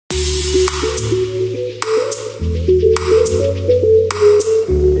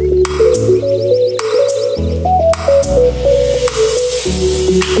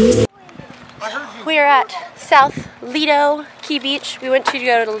at South Lido Key Beach. We went to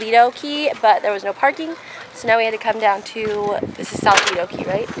go to Lido Key, but there was no parking, so now we had to come down to, this is South Lido Key,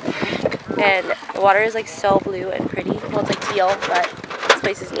 right? And the water is like so blue and pretty. Well, it's like teal, but this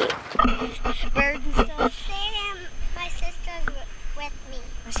place is neat. Birds and stuff. Sam, my sister's with me.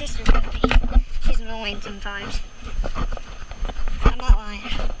 My sister's with me. She's annoying sometimes. I'm not lying.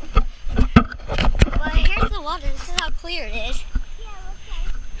 But here's the water. This is how clear it is.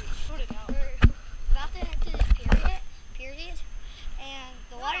 We're about to head to this period, and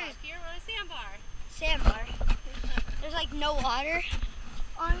the water is here. We're a sandbar. Sandbar. There's like no water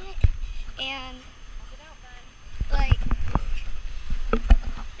on it, and like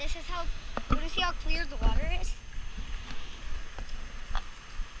this is how. You want to see how clear the water is?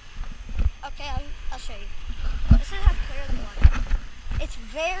 Okay, I'll show you. This is how clear the water is. It's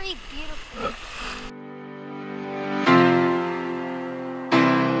very beautiful.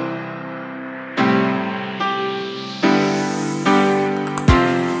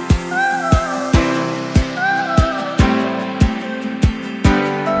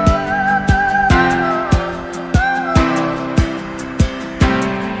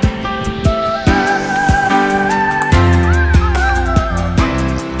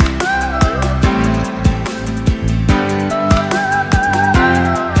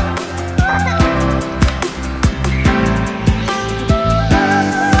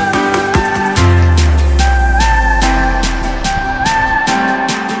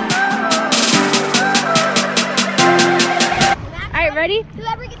 Ready?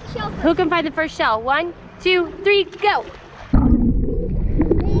 Whoever gets the shell first. Who can find the first shell? 1, 2, 3, go!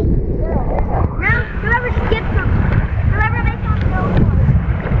 Now, whoever skips them. Whoever makes them go for and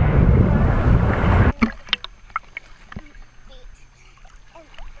I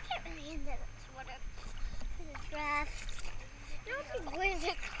can't really end this water because it's rough. You don't think where's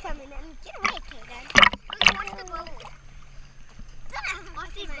it coming in? Get away, Kaden. Let's watch the bubbles.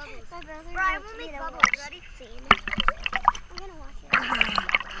 Watch these bubbles. My brother Brian, we'll make bubbles. Ready? I'm gonna watch it.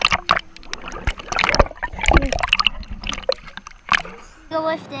 Go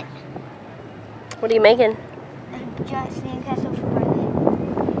lift it. What are you making? A giant sandcastle for Marley.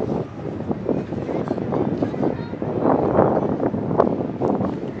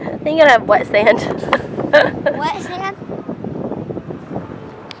 I think you're gonna have wet sand. Wet sand?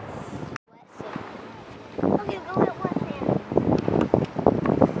 Okay, go get wet sand.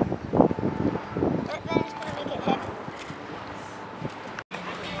 Then it's gonna make it heavy.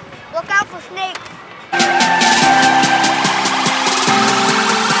 Look out for snakes.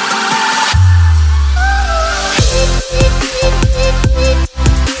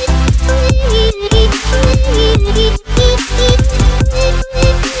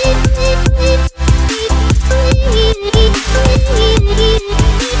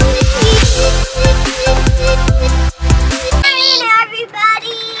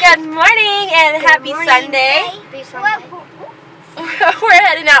 Good morning and happy Sunday. We're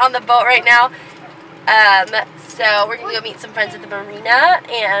heading out on the boat right now. So we're gonna go meet some friends at the marina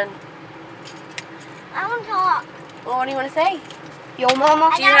and I want to talk. well, what do you want to say? Yo,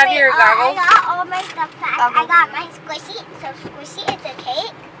 Mama. Do you have your goggles? I got all my stuff packed. I got my squishy. So squishy, it's a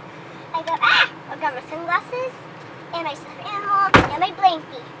cake. I got my sunglasses and my stuffed animal and my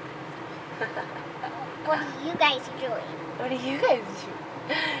blankie. What are you guys doing? What are you guys doing?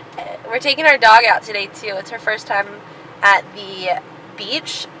 We're taking our dog out today too. It's her first time at the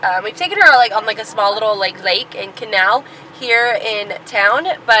beach. We've taken her like on like a small little like lake and canal here in town,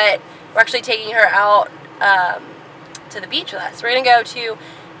 but we're actually taking her out to the beach with us. We're gonna go to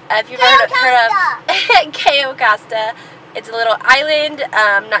if you've heard of Cayo Costa. It's a little island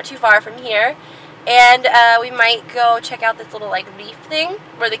not too far from here, and we might go check out this little like reef thing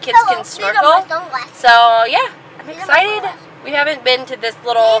where the kids can snorkel. So yeah, I'm excited. We haven't been to this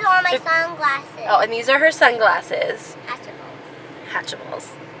little... These are my sunglasses. Oh, and these are her sunglasses.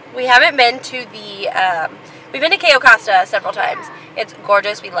 Hatchables. We haven't been to the... we've been to Cayo Costa several times. It's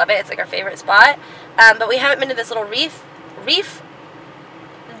gorgeous. We love it. It's like our favorite spot. But we haven't been to this little reef or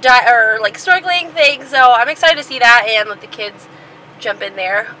like snorkeling thing. So I'm excited to see that and let the kids jump in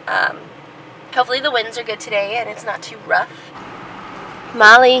there. Hopefully the winds are good today and it's not too rough.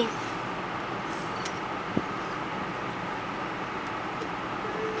 Molly.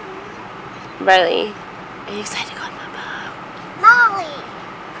 Riley, are you excited to go on the boat? Molly!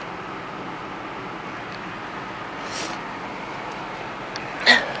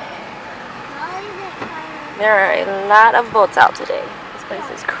 There are a lot of boats out today. This place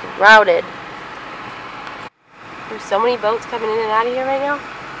is crowded. There's so many boats coming in and out of here right now.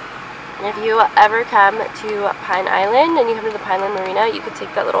 If you ever come to Pine Island and you come to the Pineland Marina, you could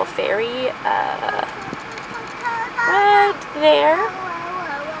take that little ferry right there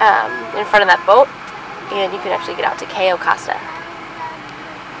in front of that boat, and you can actually get out to Cayo Costa.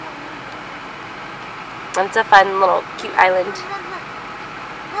 And it's a fun little cute island.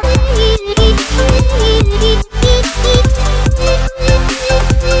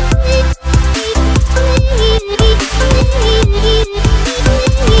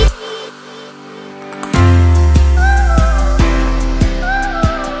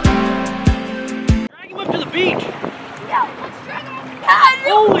 Drag him up to the beach.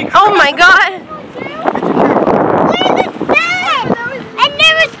 Holy crap. Oh my god! Where's the fish? I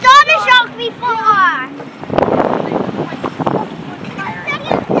never saw the shark before.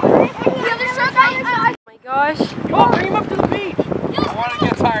 Oh my gosh. Come on, bring him up to the beach. I want to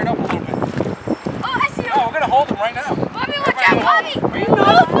get tired up a little bit. Oh, I see him. Oh, we're going to hold him right now. Bobby, watch out, Bobby.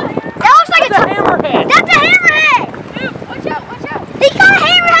 That looks like a hammerhead. That's a hammerhead. Dude, watch out, watch out. He got a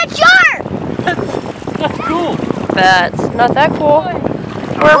hammerhead shark. That's cool. That's not that cool.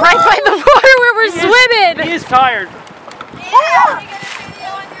 We're right by the water where we're swimming. He is tired.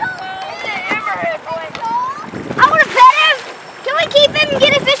 I want to pet him. Can we keep him and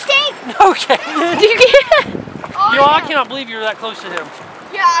get a fish tank? Okay. Do you get? Yo, I cannot believe you're that close to him.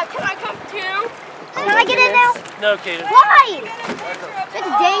 Yeah, can I come too? Can I get in now? No, Kaden. Why? It's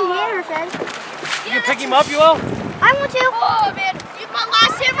a dang hammerhead. You can pick him up, Joel? I want to. Oh man, my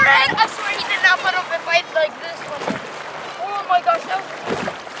last hammerhead, I swear he did not put up a fight like this one. Oh my gosh, that was...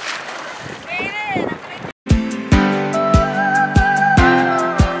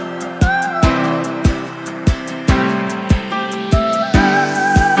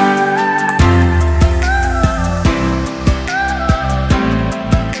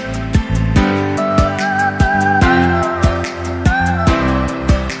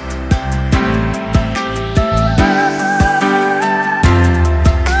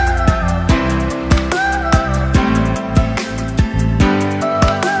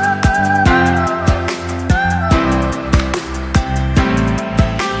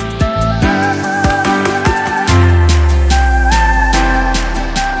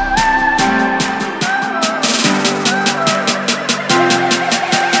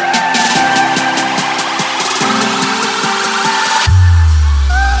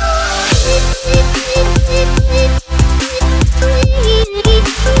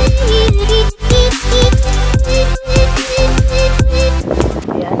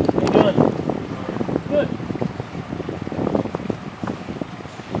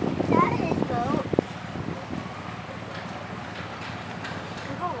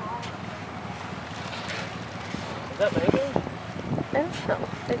 Is that mangoes? I don't know.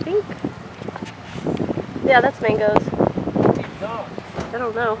 I think. Yeah, that's mangoes. I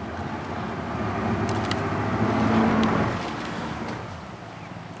don't know.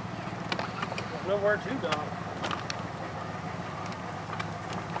 There's nowhere to go.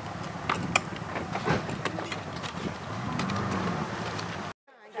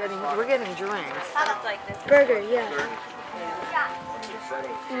 We're getting drinks. Burger, yeah.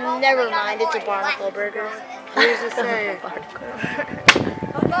 Never mind, it's a barnacle burger. Here's the say. I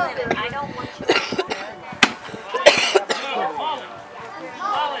don't want you.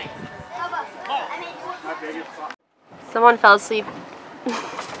 Someone fell asleep.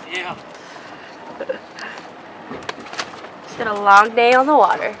 Yeah. It's been a long day on the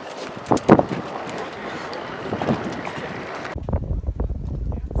water.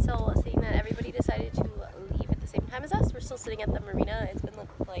 So, seeing that everybody decided to leave at the same time as us, we're still sitting at the marina. It's been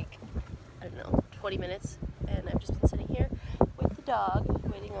like, I don't know, 20 minutes, and I've just been sitting here with the dog,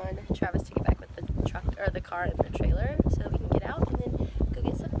 waiting on Travis to get back with the truck or the car and the trailer, so that we can get out and then go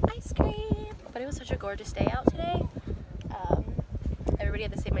get some ice cream. But it was such a gorgeous day out today. Everybody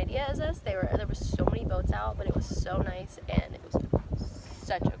had the same idea as us. There were so many boats out, but it was so nice, and it was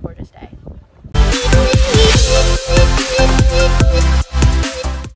such a gorgeous day.